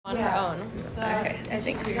our own. Okay, I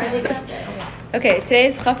think so. Really good stuff. Okay,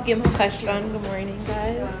 today's Chaf Gimel Cheshvan. Good morning,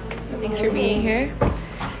 guys. Thanks for being here.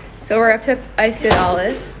 So we're up to Yechida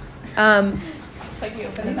Aleph.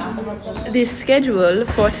 The schedule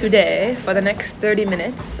for today, for the next 30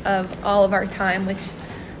 minutes of all of our time, which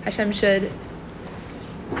Hashem should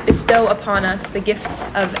bestow upon us the gifts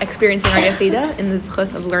of experiencing our yechida in the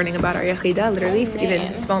zchus of learning about our yechida, literally, for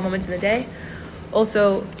even small moments in the day.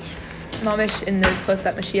 Also, mamish in the zchus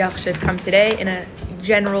that Mashiach should come today in a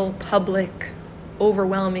general, public,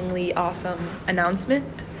 overwhelmingly awesome announcement.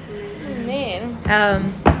 Amen.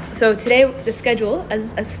 So today, the schedule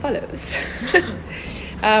as follows.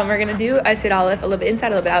 We're going to do Yechida Aleph a little bit inside,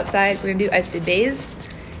 a little bit outside. We're going to do Yechida Beis.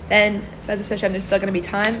 Then, Bez Hashem, there's still going to be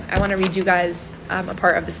time. I want to read you guys a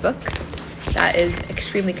part of this book that is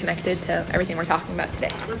extremely connected to everything we're talking about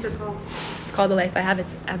today. What's it called? It's called The Life I Have.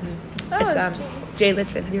 It's Jay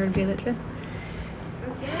Litvin. Have you heard of Jay Litvin?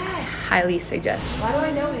 Yes. Highly suggest. Why do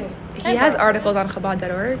I know him? He has articles on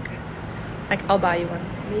Chabad.org. Like, I'll buy you one.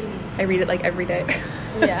 Maybe. I read it like every day.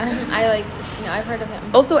 Yeah, I've heard of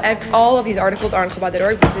him. Also, all of these articles are on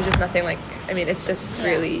Chabad.org, but there's just nothing like, it's just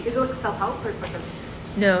really... Is it like self-help or it's like a...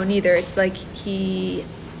 No, neither. It's like he's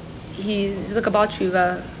like a Baal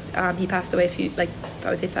Tshuva. He passed away I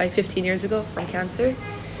would say 15 years ago from cancer.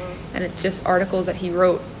 And it's just articles that he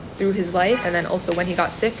wrote through his life, and then also when he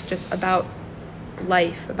got sick, just about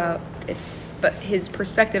life, but his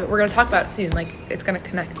perspective, we're going to talk about it soon, like it's going to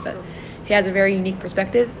connect, but he has a very unique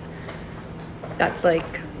perspective that's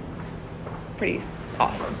like pretty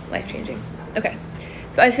awesome, life-changing. Okay,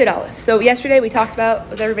 so Yechida Aleph. So yesterday we talked about,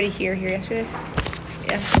 was everybody here yesterday?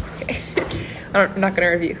 Yeah, okay. I'm not going to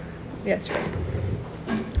review yesterday.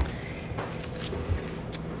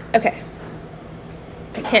 Okay.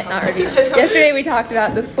 I can't not review. Yesterday we talked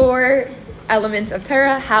about the 4 elements of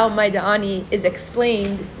Torah, how Maida'ani is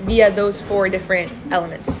explained via those 4 different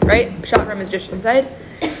elements, right? Pshat, Ram is just inside.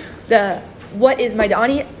 What is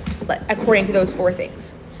Maida'ani according to those 4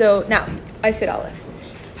 things? So now, Yechida Aleph.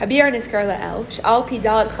 Habir Niskar La'el, Sh'al Pi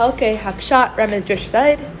Dalet Chalkei HaPshat Ram is just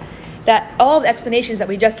side. That all the explanations that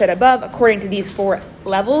we just said above, according to these 4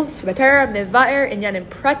 levels, Torah, Mevaer, Inyanim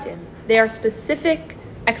Pratim, they are specific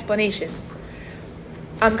explanations.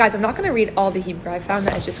 Guys, I'm not going to read all the Hebrew. I found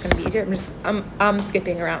that it's just going to be easier. I'm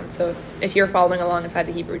skipping around. So if you're following along inside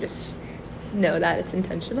the Hebrew, just know that it's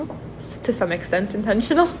intentional, to some extent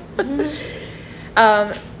intentional.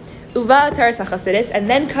 Uva Tarsa Chassidus, and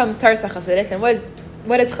then comes Tarsa Chassidus. And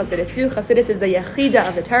what does Chassidus do? Chassidus is the yechida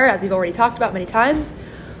of the Torah, as we've already talked about many times.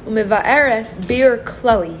 Umevaeres bir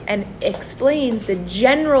klali, and explains the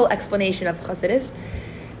general explanation of Chassidus,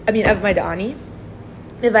 of Maida'ani.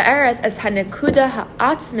 Mevaeres as hanekuda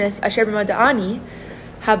ha'atzmis asher b'Maida'ani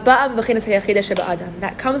haba'am v'chinas ha'yechida sheba'adam.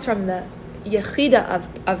 That comes from the yechida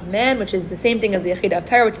of man, which is the same thing as the yechida of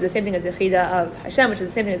Torah, which is the same thing as the yechida of Hashem, which is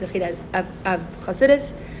the same thing as the yechida of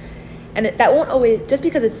Chassidus. And that won't always, just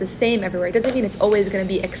because it's the same everywhere, it doesn't mean it's always going to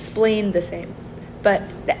be explained the same. But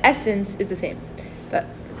the essence is the same. But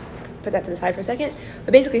put that to the side for a second.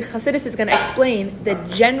 But basically, Chassidus is going to explain the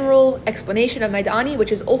general explanation of Maida'ani,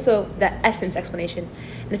 which is also the essence explanation.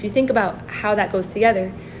 And if you think about how that goes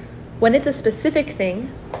together, when it's a specific thing,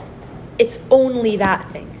 it's only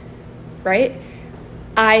that thing, right?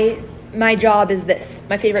 My job is this.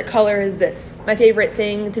 My favorite color is this. My favorite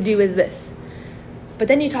thing to do is this. But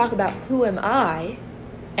then you talk about who am I,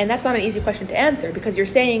 and that's not an easy question to answer, because you're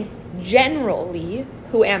saying generally,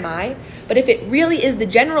 who am I? But if it really is the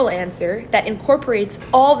general answer that incorporates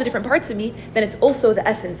all the different parts of me, then it's also the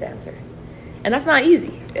essence answer. And that's not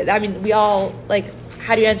easy. We all,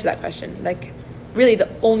 how do you answer that question? Really the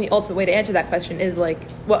only ultimate way to answer that question is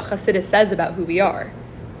what Chassidus says about who we are.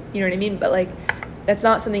 You know what I mean? But that's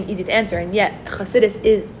not something easy to answer, and yet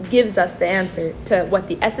Chassidus gives us the answer to what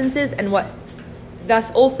the essence is, and what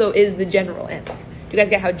thus also is the general answer. Do you guys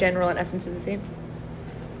get how general and essence is the same?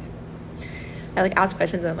 I ask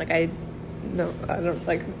questions and I don't know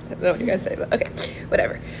what you guys say, but okay,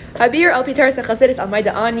 whatever. Habir al pitar Chassidus al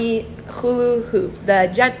Maida'ani chulu hu.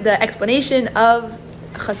 The explanation of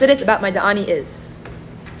Chassidus about Maida'ani is,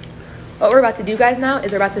 what we're about to do, guys, now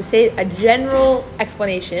is we're about to say a general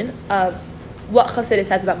explanation of what Chassidus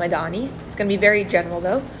says about Maida'ani. It's going to be very general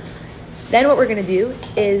though. Then what we're going to do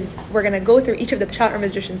is we're going to go through each of the Pshat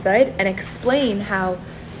Ramaz Drush inside and explain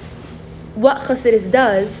what Chassidus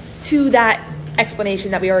does to that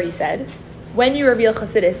explanation that we already said. When you reveal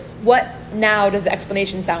Chassidus, what now does the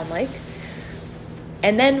explanation sound like?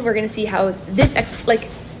 And then we're going to see how this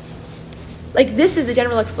this is the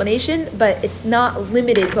general explanation, but it's not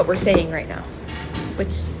limited to what we're saying right now.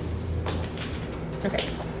 Okay,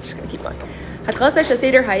 I'm just going to keep going. Hatchalsa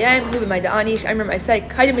shaseder hayam hu b'mayda'ani sh'amrim aisai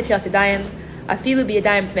kaidim b'tilas yadayim afilu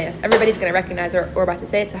b'yadayim tmeas. Everybody's going to recognize or we're about to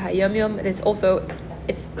say it's a hayom-yom, and it's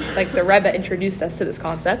like the Rebbe introduced us to this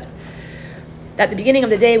concept. At the beginning of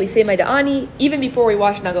the day, we say Maida'ani, even before we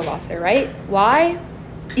wash Nagavaser, right? Why?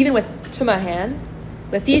 Even with Tumah hands.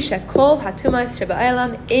 Because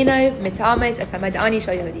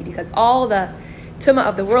all the Tumah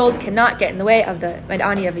of the world cannot get in the way of the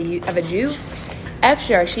Maida'ani of a Jew.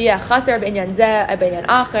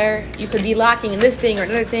 You could be lacking in this thing or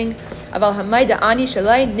another thing. But your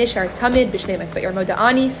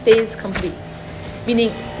Maida'ani stays complete.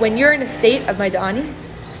 Meaning, when you're in a state of Maida'ani,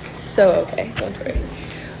 don't worry.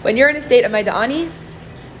 When you're in a state of Maida'ani,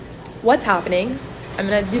 what's happening? I'm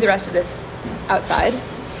going to do the rest of this outside.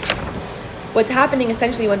 What's happening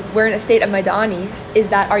essentially when we're in a state of Maida'ani is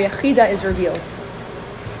that our yechida is revealed.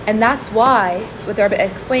 And that's why, what the Rebbe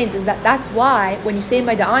explains is that's why when you say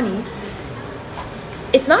Maida'ani,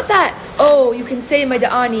 it's not that, you can say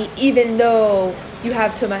Maida'ani even though you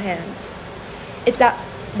have Tumah hands. It's that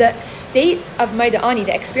the state of Maida'ani,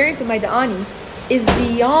 the experience of Maida'ani, is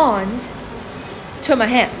beyond Tumah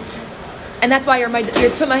hands, and that's why your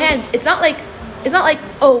Tumah hands. It's not like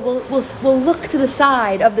we'll look to the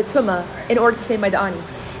side of the Tumah in order to say Maida'ani.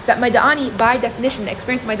 It's that Maida'ani, by definition, the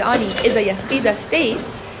experience of Maida'ani is a yechida state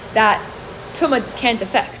that Tumah can't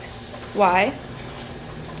affect. Why?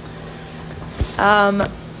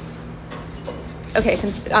 Okay,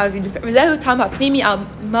 that's why in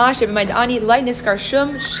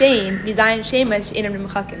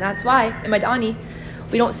Maida'ani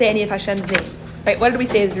we don't say any of Hashem's names. Right? What did we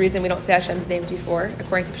say is the reason we don't say Hashem's names before,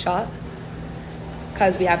 according to Pshat?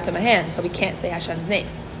 Because we have Tumah hands, so we can't say Hashem's name.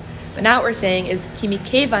 But now what we're saying is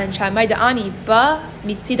because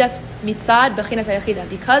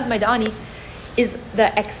Maida'ani is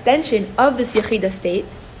the extension of this yechida state.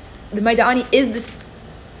 The Maida'ani is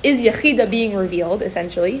yechida being revealed,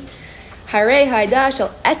 essentially.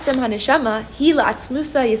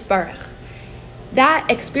 That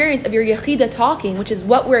experience of your yechida talking, which is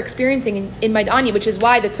what we're experiencing in Maida'ani, which is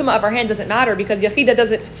why the tumah of our hands doesn't matter, because yechida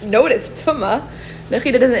doesn't notice tumah. The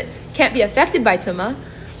yechida can't be affected by tumah.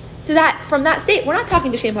 From that state, we're not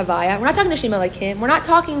talking to Shem Havaya, we're not talking to Shem Elokim, we're not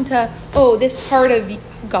talking to, this part of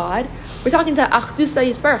God. We're talking to Achdusa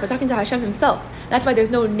Yisparach, we're talking to Hashem himself. And that's why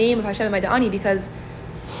there's no name of Hashem in Maida'ani, because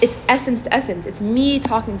it's essence to essence. It's me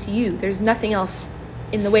talking to you. There's nothing else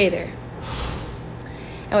in the way there.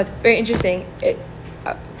 And what's very interesting,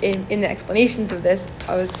 in the explanations of this,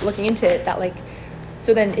 I was looking into it, that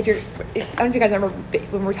so then I don't know if you guys remember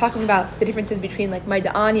when we're talking about the differences between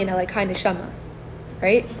Maida'ani and Elokai Neshama,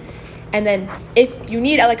 right? And then if you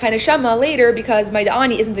need Elokai Neshama later because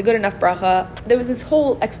Maida'ani isn't a good enough bracha, there was this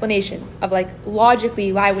whole explanation of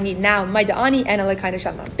logically why we need now Maida'ani and Elokai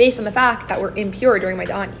Neshama, based on the fact that we're impure during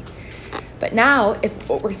Maida'ani. But now, if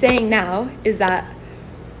what we're saying now is that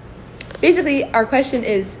basically our question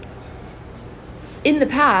is, in the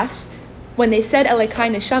past, when they said Elokai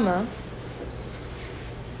Neshama,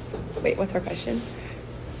 wait, what's our question?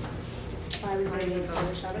 Why was there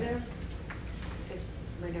Elokai Neshama there?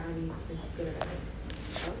 Maida'ani is good enough.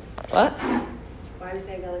 What? Why are we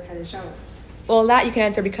saying Elokai Neshama? Well, that you can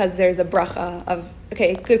answer because there's a bracha of...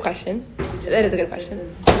 Okay, good question. That is a good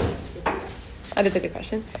question. That is a good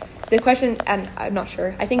question. The question, and I'm not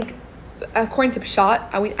sure, I think according to Pshat,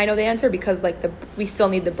 I know the answer because we still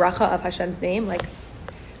need the bracha of Hashem's name.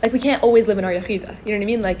 We can't always live in our yechida. You know what I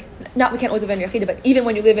mean? Not we can't always live in our yechida, but even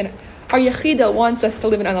when you live in... Our yechida wants us to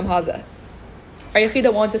live in Olam Hazeh. Our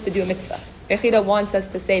yechida wants us to do a mitzvah. Yechida wants us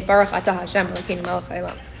to say Baruch Atah Hashem Elokeinu Melech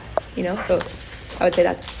Haolam. So I would say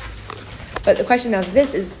that. But the question of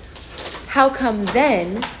this is, how come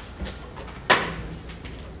then?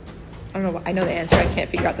 I don't know. I know the answer. I can't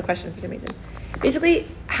figure out the question for some reason. Basically,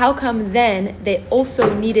 how come then they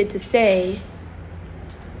also needed to say,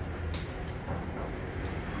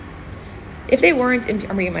 if they weren't,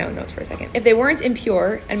 I'm reading my own notes for a second. If they weren't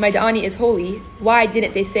impure and Maida'ani is holy, why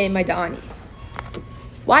didn't they say Maida'ani?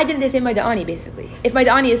 Why didn't they say Maida'ani, basically? If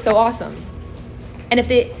Maida'ani is so awesome. And if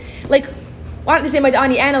they, why don't they say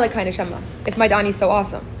Maida'ani and Elokai Neshama? If Maida'ani is so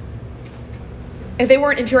awesome. If they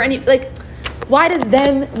weren't impure, why does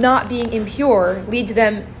them not being impure lead to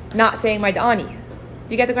them not saying Maida'ani? Do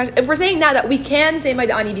you get the question? If we're saying now that we can say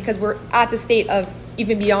Maida'ani because we're at the state of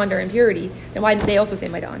even beyond our impurity, then why didn't they also say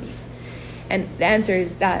Maida'ani? And the answer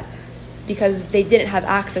is that because they didn't have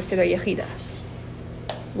access to their yechida.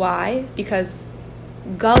 Why? Because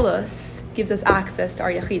Galus gives us access to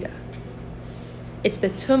our yechida. It's the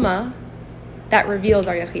tumah that reveals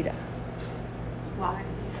our yechida. Why?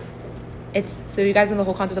 It's So you guys know the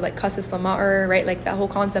whole concept of like kasis lama'ar, right? Like that whole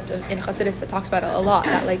concept in Chassidus that talks about it a lot.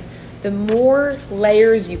 That like the more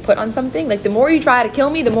layers you put on something, like the more you try to kill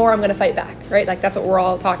me, the more I'm going to fight back, right? Like that's what we're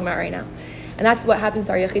all talking about right now. And that's what happens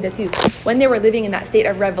to our yechida too. When they were living in that state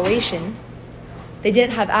of revelation, they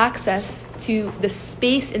didn't have access to the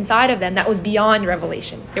space inside of them that was beyond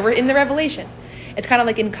revelation. They were in the revelation. It's kind of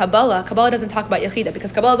like in Kabbalah. Kabbalah doesn't talk about yechida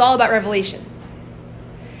because Kabbalah is all about revelation.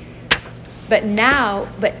 But now,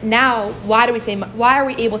 why are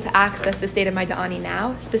we able to access the state of Maida'ani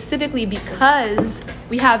now? Specifically because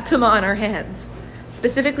we have Tumah on our hands.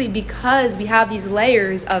 Specifically because we have these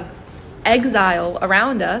layers of exile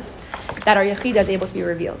around us that our yechida is able to be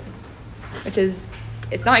revealed. Which is,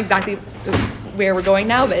 it's not exactly where we're going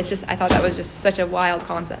now, but it's just, I thought that was just such a wild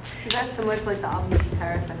concept. So that's similar to like the obviously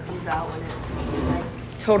terrace that comes out when it's like...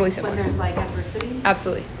 Totally similar. When there's like adversity?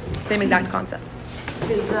 Absolutely. Same exact concept.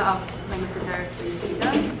 Is the obviously terrace the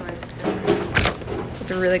yechida, or it's different?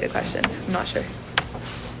 That's a really good question. I'm not sure.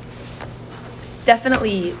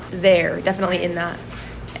 Definitely there. Definitely in that.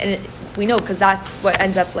 And we know because that's what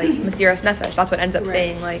ends up like Mesiras Nefesh. That's what ends up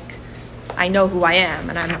saying like, I know who I am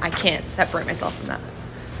and I can't separate myself from that.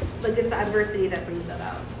 Like it's the adversity that brings that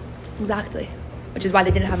out. Exactly. Which is why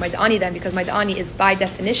they didn't have Maida'ani then, because Maida'ani is by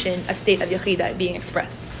definition a state of yechida being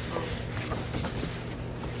expressed. It's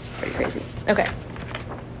pretty crazy. Okay.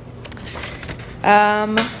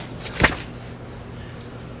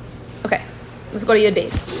 Okay. Let's go to Yud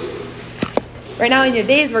Beis. Right now in Yud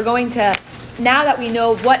Beis, we're going to, now that we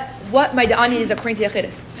know what Maida'ani is according to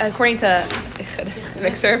Chassidus, according to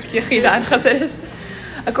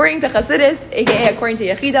Chassidus, aka according to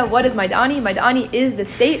yechida, what is Maida'ani? Maida'ani is the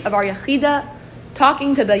state of our yechida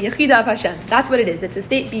talking to the yechida of Hashem. That's what it is. It's a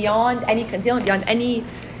state beyond any concealment, beyond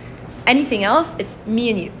anything else. It's me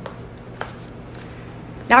and you.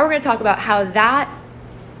 Now we're going to talk about how that,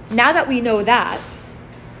 now that we know that,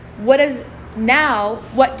 what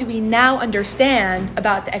do we now understand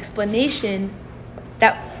about the explanation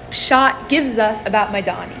that Pshat gives us about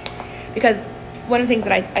Maida'ani? Because one of the things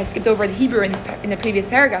that I skipped over the Hebrew in the previous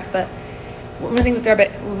paragraph, but one of the things that the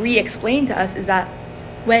Rebbe re-explained to us is that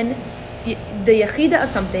when the yechida of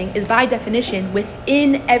something is by definition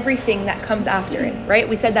within everything that comes after it, right?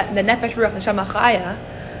 We said that the nefesh ruach neshama chaya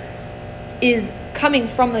is coming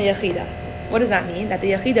from the yechida. What does that mean? That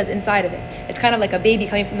the yechida is inside of it. It's kind of like a baby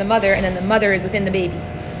coming from the mother, and then the mother is within the baby.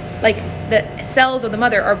 Like the cells of the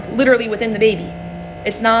mother are literally within the baby.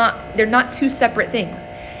 They're not two separate things.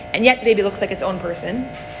 And yet the baby looks like its own person,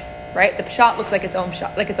 right? The pshat looks like its own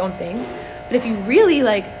pshat, like its own thing. But if you really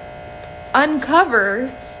like uncover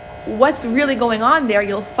what's really going on there,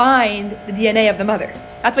 you'll find the DNA of the mother.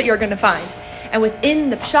 That's what you're going to find. And within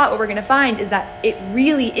the pshat, what we're going to find is that it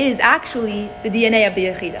really is actually the DNA of the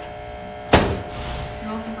yechida. You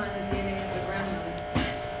also find the DNA of the grandmother,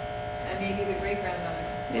 and maybe the great grandmother.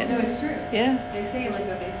 Yeah. No, it's true. Yeah. They say like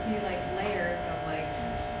that they see like layers of like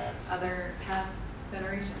other past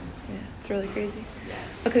generations. Yeah, it's really crazy. Yeah.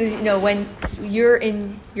 Because, when you're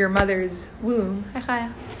in your mother's womb,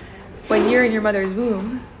 when you're in your mother's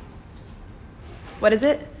womb, what is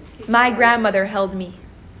it? My grandmother held me,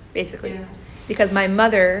 basically. Yeah. Because my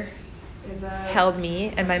mother Is held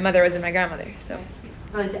me, and my mother was in my grandmother, so.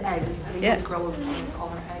 Or like the eggs. I think the girl was all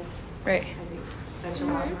her eggs. Right. I think that's your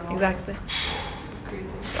mom. Exactly. It's crazy.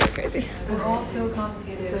 Very crazy. They're all so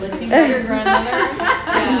complicated. Like think of your grandmother.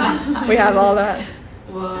 Yeah. We have all that.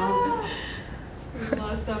 Wow. There's a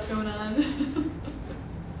lot of stuff going on.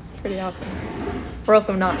 It's pretty awesome. We're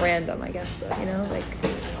also not random, I guess, so,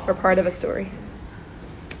 we're part of a story.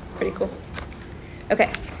 It's pretty cool.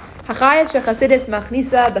 Okay. Hachayas shechassidus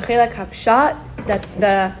machnisa b'chelak hapshat, that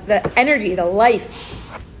the energy, the life,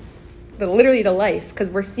 literally the life, because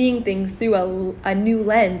we're seeing things through a new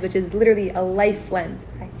lens, which is literally a life lens.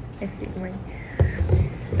 Hi, nice to see you. Good morning.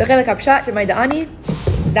 B'chelak hapshat shemaida'ani,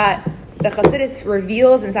 that the Chassidus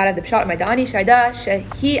reveals inside of the Pshat of Maida'ani, Shaida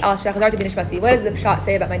shehi al shechazarti b'nishmasi. What does the Pshat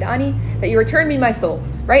say about Maida'ani? That you returned me my soul,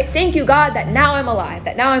 right? Thank you, God, that now I'm alive,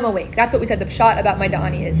 that now I'm awake. That's what we said the Pshat about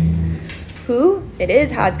Maida'ani is. Who? It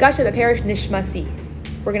is Hadgasha the parish Nishmasi.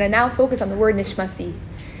 We're going to now focus on the word Nishmasi.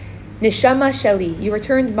 Nishama Sheli, you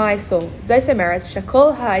returned my soul. Zaysemeres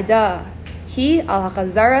Shakol Ha'ida Hi al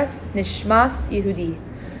Hachazaras Nishmas Yehudi.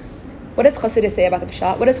 What does Chassidus say about the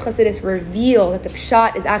Pshat? What does Chassidus reveal that the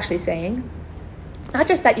Pshat is actually saying? Not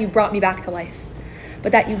just that you brought me back to life,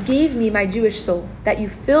 but that you gave me my Jewish soul, that you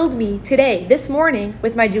filled me today, this morning,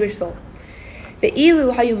 with my Jewish soul. And even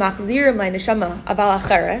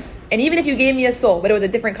if you gave me a soul, but it was a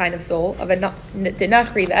different kind of soul, of a not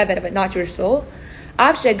Jewish soul,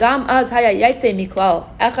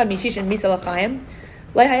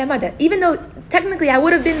 even though technically I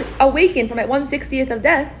would have been awakened from my 1/60th of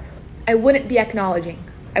death, I wouldn't be acknowledging.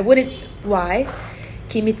 I wouldn't. Why?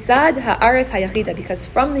 Ki mitzad ha'aretz hayachida, because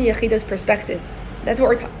from the yechida's perspective, that's what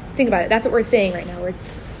we're think about it. That's what we're saying right now.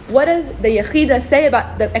 What does the yechida say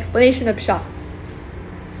about the explanation of pshat?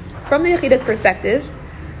 From the yechida's perspective,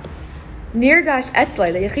 nirgash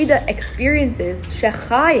etzlai, the yechida experiences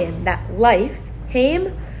shechayim, that life,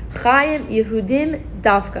 heim chayim yehudim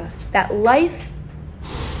davka, that life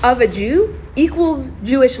of a Jew equals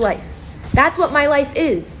Jewish life. That's what my life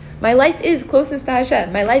is. My life is closeness to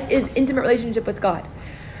Hashem. My life is intimate relationship with God.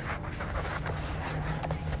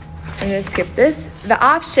 I'm going to skip this.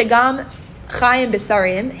 V'af shegam chayim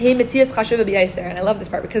besarim he metzias chashuva b'yaiser. And I love this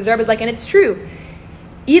part because the Rebbe is like, and it's true.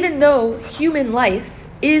 Even though human life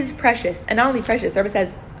is precious, and not only precious, the Rebbe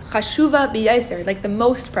says chashuva b'yaiser, like the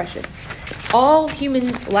most precious. All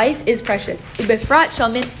human life is precious. Ubefrat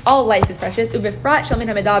shalmin, all life is precious. Ubefrat shalmin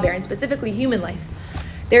hamedaber, and specifically human life.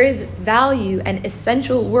 There is value and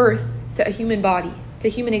essential worth to a human body, to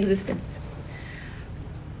human existence.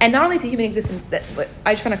 And not only to human existence, but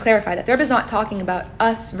I just want to clarify that the Rebbe is not talking about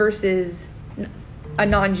us versus a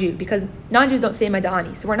non-Jew, because non-Jews don't say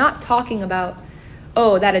Madani. So we're not talking about,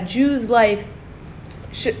 that a Jew's life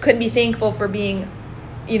couldn't be thankful for being,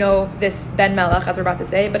 this Ben Melech, as we're about to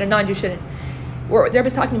say, but a non-Jew shouldn't. What the Rebbe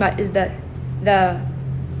is talking about is the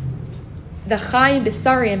Chaim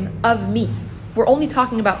Bisarim of me. We're only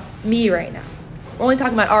talking about me right now. We're only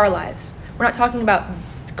talking about our lives. We're not talking about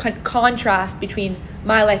contrast between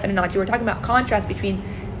my life and a non-Jew. We're talking about contrast between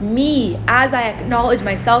me as I acknowledge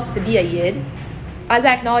myself to be a Yid, as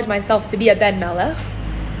I acknowledge myself to be a Ben Melech,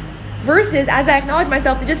 versus as I acknowledge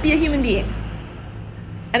myself to just be a human being.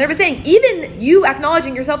 And they were saying, even you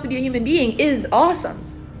acknowledging yourself to be a human being is awesome.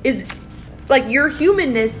 Is like your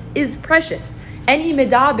humanness is precious. Any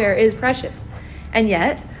medaber is precious. And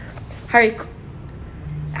yet, Hari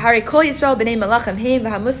kol Yisrael b'nei melachim heim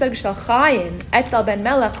v'hamusag shel chayim etzel ben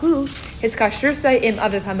melech hu his kashursai im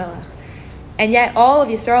aviv hamelech. And yet all of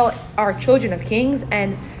Yisrael are children of kings,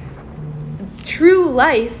 and true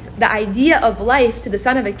life, the idea of life to the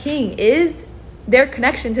son of a king is their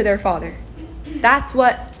connection to their father. That's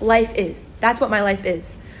what life is. That's what my life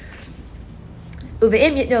is. And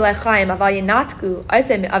if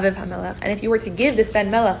you were to give this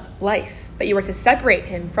Ben Melech life, but you were to separate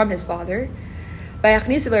him from his father, and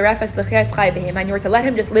you were to let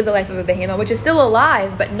him just live the life of a behemoth, which is still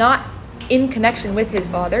alive, but not in connection with his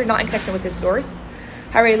father, not in connection with his source,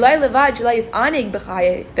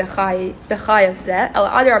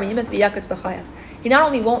 he not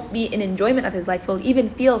only won't be in enjoyment of his life, he'll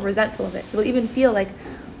even feel resentful of it. He'll even feel like,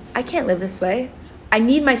 I can't live this way. I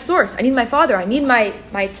need my source. I need my father. I need my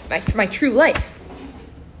true life.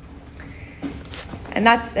 And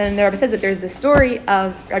the Rebbe says that there's the story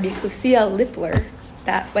of Rabbi Kusia Lippler,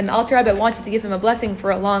 that when the Alter Rebbe wanted to give him a blessing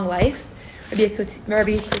for a long life, Rabbi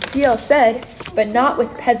Kusia said, but not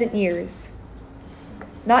with peasant years.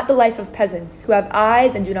 Not the life of peasants, who have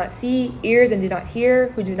eyes and do not see, ears and do not hear,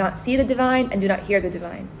 who do not see the divine and do not hear the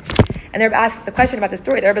divine. And the Rebbe asks a question about the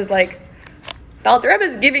story. The Rebbe is like, the Alter Rebbe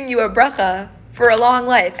is giving you a bracha for a long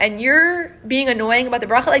life, and you're being annoying about the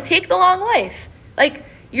bracha. Like, take the long life. Like,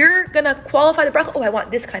 you're going to qualify the bracha. I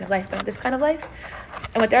want this kind of life, but not this kind of life.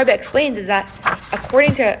 And what the Rebbe explains is that,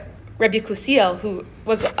 according to Rabbi Kusiel, who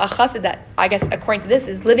was a chassid that, I guess, according to this,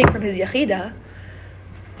 is living from his yechida,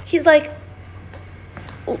 he's like,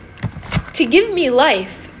 to give me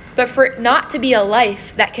life, but for it not to be a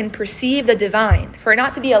life that can perceive the divine, for it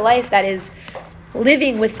not to be a life that is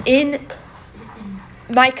living within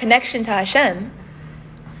my connection to Hashem,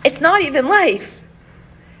 it's not even life.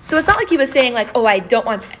 So it's not like he was saying like, I don't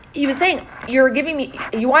want, he was saying, you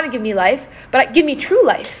want to give me life, but give me true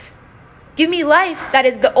life. Give me life that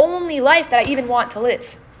is the only life that I even want to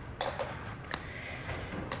live.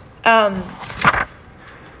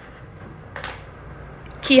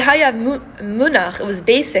 Ki haya munach, it was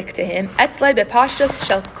basic to him, etzlai bepashtus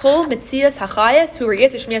shel kol mitzias hachayas hu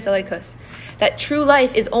riyet shmias aleikus, that true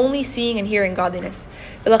life is only seeing and hearing godliness.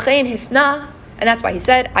 V'lachein hisna, and that's why he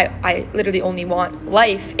said, I literally only want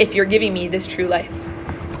life if you're giving me this true life.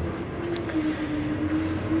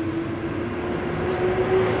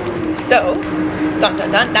 So, dun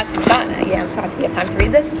dun dun, that's done. Yeah, I'm sorry, we have time to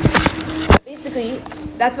read this. Basically,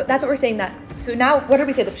 that's what we're saying. That so now, what do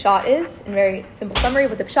we say the pshat is? In very simple summary,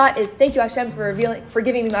 what the pshat is: thank you Hashem for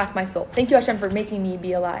giving me back my soul. Thank you Hashem for making me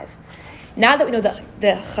be alive. Now that we know the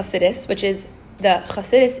Chassidus,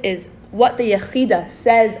 is what the yechida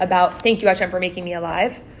says about thank you Hashem for making me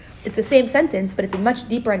alive. It's the same sentence, but it's a much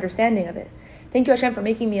deeper understanding of it. Thank you Hashem for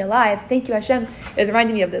making me alive. Thank you Hashem is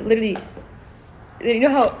reminding me of the literally you know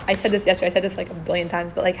how I said this yesterday, I said this like a billion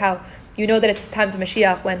times, but like how you know that it's the times of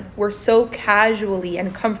Mashiach when we're so casually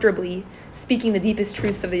and comfortably speaking the deepest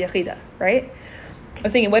truths of the yechida, right? I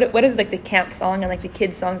was thinking, what is like the camp song and like the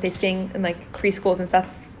kids song they sing in like preschools and stuff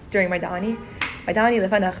during Maidani? Maidani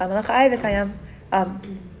lefanecha melech v'kayam.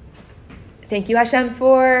 Thank you Hashem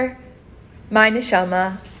for my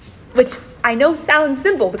neshama, which I know sounds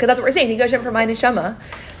simple because that's what we're saying. Thank you Hashem for my neshama,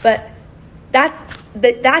 but that's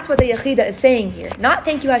what the yechida is saying here. Not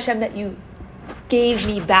thank you Hashem that you gave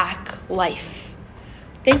me back life.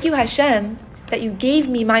 Thank you Hashem that you gave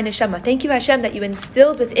me my neshama. Thank you Hashem that you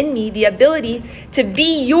instilled within me the ability to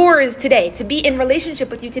be yours today, to be in relationship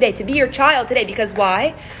with you today, to be your child today. Because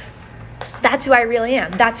why? That's who I really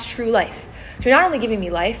am. That's true life. So you're not only giving me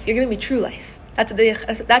life, you're giving me true life. That's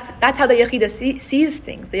how the yechida sees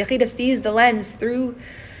things. The yechida sees the lens through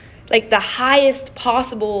like the highest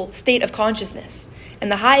possible state of consciousness. And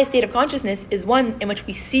the highest state of consciousness is one in which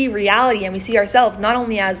we see reality and we see ourselves not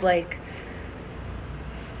only as like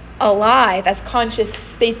alive, as conscious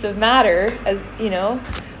states of matter, as you know,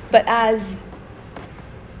 but as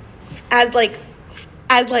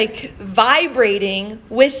vibrating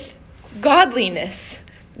with godliness,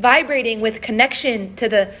 vibrating with connection to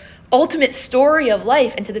the ultimate story of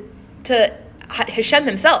life and to Hashem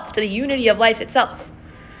himself, to the unity of life itself.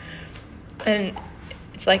 And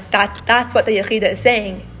it's like that's what the yechida is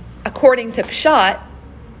saying according to Pshat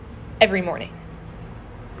every morning.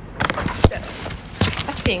 That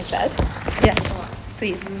being said, yes,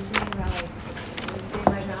 please. You were saying that like when you say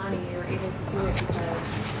Maizani, you're able to do it because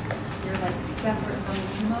you're like separate from the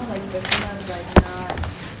Tuma, like the Tuma is like not,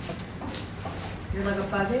 you're like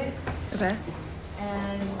above it. Okay.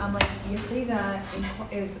 And I'm like, yechida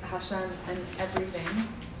is Hashem and everything,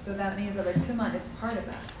 so that means that the Tuma is part of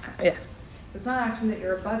that. Yeah. So it's not actually that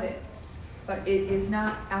you're above it, but it is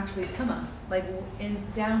not actually Tuma. Like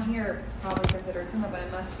down here, it's probably considered Tuma, but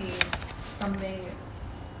it must be something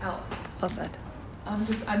else. Well said. I was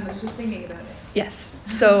just thinking about it. Yes,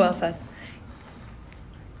 so well said.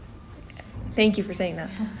 Thank you for saying that.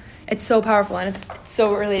 It's so powerful, and it's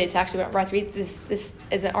so related to actually what I'm about to read. This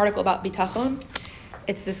is an article about bitachon.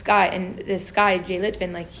 It's this guy, Jay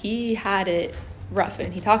Litvin, like he had it rough,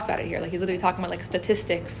 and he talks about it here. Like he's literally talking about like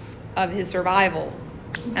statistics of his survival,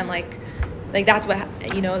 and like that's what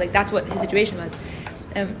that's what his situation was.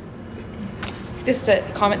 Just to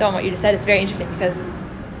comment on what you just said, it's very interesting because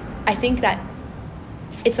I think that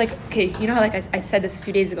it's like, okay, you know how like I said this a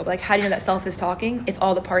few days ago, but like how do you know that self is talking if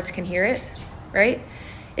all the parts can hear it, right?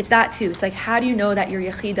 It's that too. It's like, how do you know that your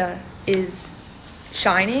yechida is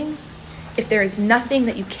shining if there is nothing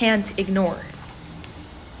that you can't ignore,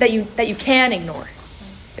 that you can ignore?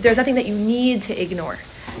 If there's nothing that you need to ignore.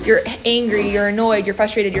 You're angry, you're annoyed, you're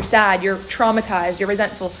frustrated, you're sad, you're traumatized, you're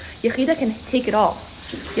resentful. Yechida can take it all.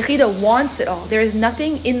 Yechida wants it all. There is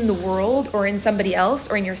nothing in the world or in somebody else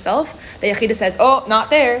or in yourself that yechida says, oh, not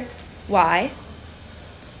there. Why?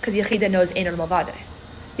 Because yechida knows Ein Malvadeh.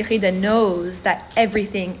 Yechida knows that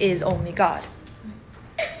everything is only God.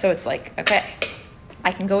 So it's like, okay,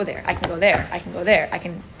 I can go there, I can go there, I can go there, I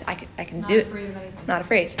can do it. Not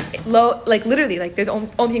afraid of anything. Not afraid. Like literally, like there's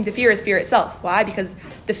only thing to fear is fear itself. Why? Because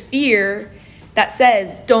the fear that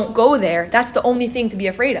says don't go there, that's the only thing to be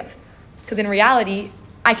afraid of. Because in reality,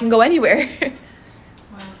 I can go anywhere.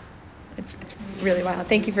 Wow. It's really wild.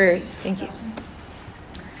 Thank you.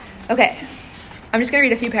 Okay. I'm just going to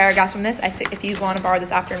read a few paragraphs from this. I say if you want to borrow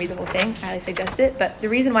this after and read the whole thing, I highly suggest it. But the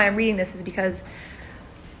reason why I'm reading this is because,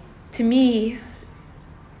 to me,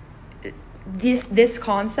 this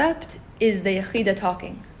concept is the yechida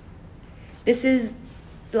talking. This is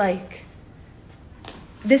like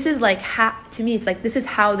to me, it's like this is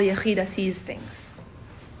how the yechida sees things.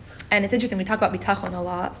 And it's interesting, we talk about bitachon a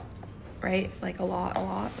lot, right? Like a lot,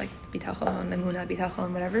 like bitachon, emunah,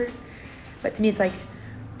 bitachon, whatever. But to me, it's like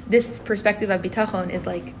this perspective of bitachon is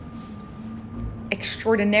like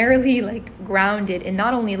extraordinarily like grounded in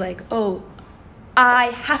not only like, oh, I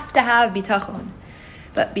have to have bitachon,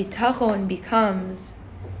 but bitachon becomes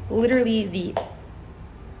literally the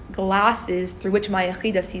glasses through which my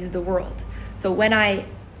yechida sees the world. So when I'm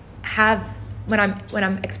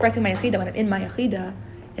expressing my yechida, when I'm in my yechida,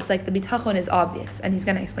 it's like the bitachon is obvious, and he's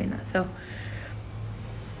going to explain that. So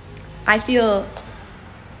I feel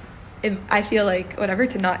like whatever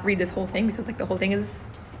to not read this whole thing because like the whole thing is.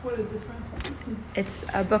 What is this from? It's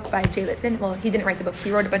a book by Jay Litvin. Well, he didn't write the book. He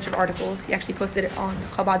wrote a bunch of articles. He actually posted it on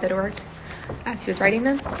Chabad.org as he was writing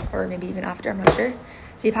them, or maybe even after. I'm not sure.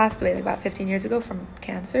 So he passed away like about 15 years ago from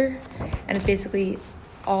cancer, and it's basically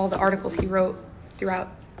all the articles he wrote throughout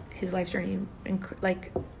his life journey.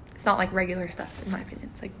 Like it's not like regular stuff, in my opinion.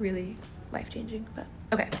 It's like really life-changing, but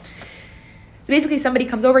okay. So basically somebody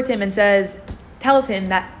comes over to him and tells him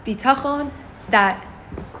that bitachon, that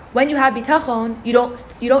when you have bitachon,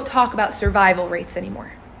 you don't talk about survival rates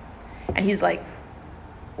anymore. And he's like,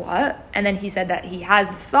 what? And then he said that he has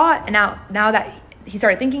this thought, and now that he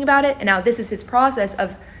started thinking about it, and now this is his process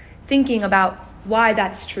of thinking about why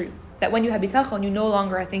that's true. That when you have bitachon, you no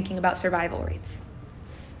longer are thinking about survival rates.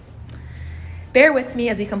 Bear with me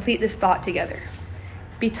as we complete this thought together.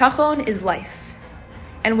 Bitachon is life.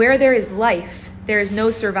 And where there is life, there is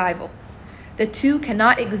no survival. The two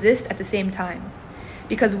cannot exist at the same time.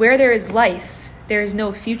 Because where there is life, there is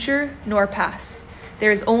no future nor past.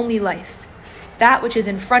 There is only life. That which is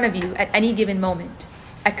in front of you at any given moment,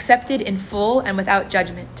 accepted in full and without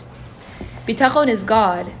judgment. Bitachon is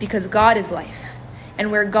God because God is life.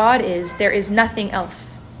 And where God is, there is nothing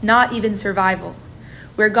else, not even survival.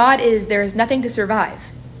 Where God is, there is nothing to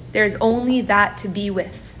survive. There is only that to be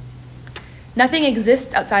with. Nothing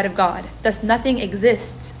exists outside of God, thus nothing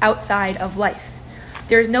exists outside of life.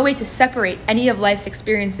 There is no way to separate any of life's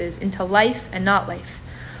experiences into life and not life.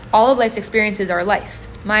 All of life's experiences are life,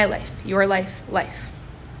 my life, your life, life.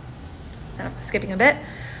 And I'm skipping a bit.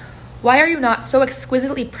 Why are you not so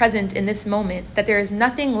exquisitely present in this moment that there is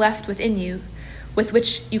nothing left within you with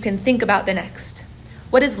which you can think about the next?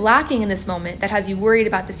 What is lacking in this moment that has you worried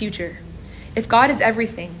about the future? If God is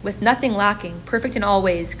everything, with nothing lacking, perfect in all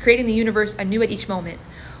ways, creating the universe anew at each moment,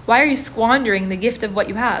 why are you squandering the gift of what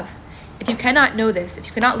you have? If you cannot know this, if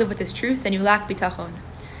you cannot live with this truth, then you lack bitachon.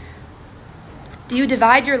 Do you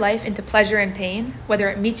divide your life into pleasure and pain, whether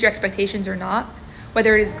it meets your expectations or not?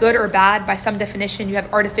 Whether it is good or bad by some definition you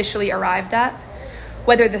have artificially arrived at?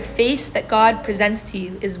 Whether the face that God presents to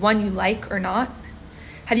you is one you like or not?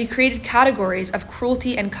 Have you created categories of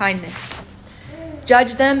cruelty and kindness?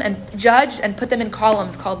 Judged and put them in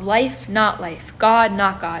columns called life, not life, God,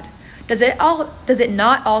 not God. Does it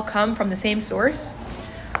not all come from the same source?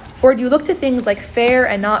 Or do you look to things like fair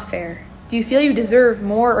and not fair? Do you feel you deserve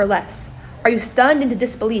more or less? Are you stunned into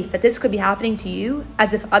disbelief that this could be happening to you,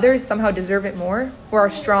 as if others somehow deserve it more, or are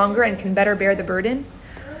stronger and can better bear the burden?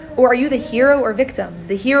 Or are you the hero or victim,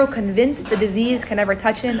 the hero convinced the disease can never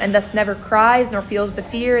touch him and thus never cries nor feels the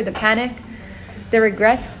fear, the panic, the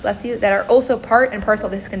regrets, bless you, that are also part and parcel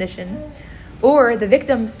of this condition? Or the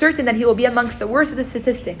victim certain that he will be amongst the worst of the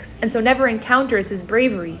statistics and so never encounters his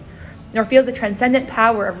bravery, nor feels the transcendent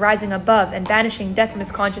power of rising above and banishing death from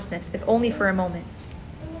his consciousness, if only for a moment?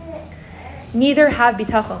 Neither have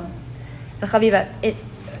bitachon. And Chaviva,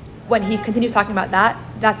 when he continues talking about that,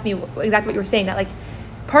 that's me, exactly what you were saying, that like,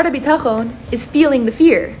 part of bitachon is feeling the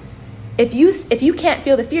fear. If you can't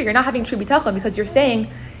feel the fear, you're not having true bitachon, because you're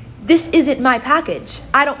saying, this isn't my package.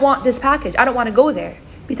 I don't want this package. I don't want to go there.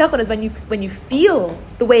 Bitachon is when you feel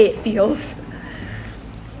the way it feels.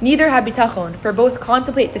 Neither have bitachon, for both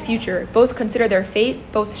contemplate the future, both consider their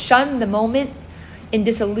fate, both shun the moment in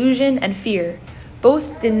disillusion and fear,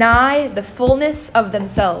 both deny the fullness of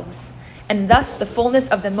themselves, and thus the fullness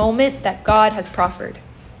of the moment that God has proffered.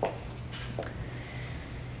 I'm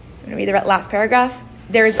going to read the last paragraph.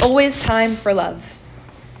 There is always time for love.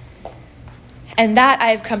 And that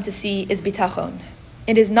I have come to see is bitachon.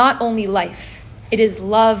 It is not only life, it is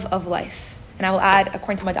love of life. And I will add,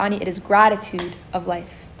 according to Madani, it is gratitude of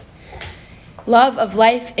life. Love of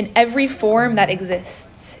life in every form that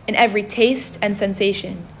exists, in every taste and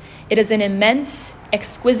sensation. It is an immense,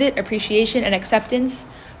 exquisite appreciation and acceptance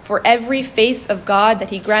for every face of God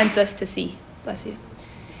that he grants us to see. Bless you.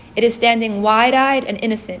 It is standing wide-eyed and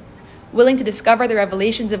innocent, willing to discover the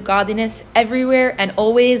revelations of godliness everywhere and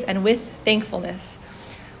always and with thankfulness.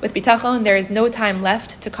 With bitachon, there is no time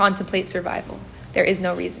left to contemplate survival. There is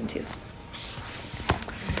no reason to.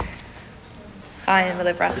 Chaim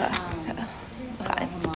v'levracha. Chaim.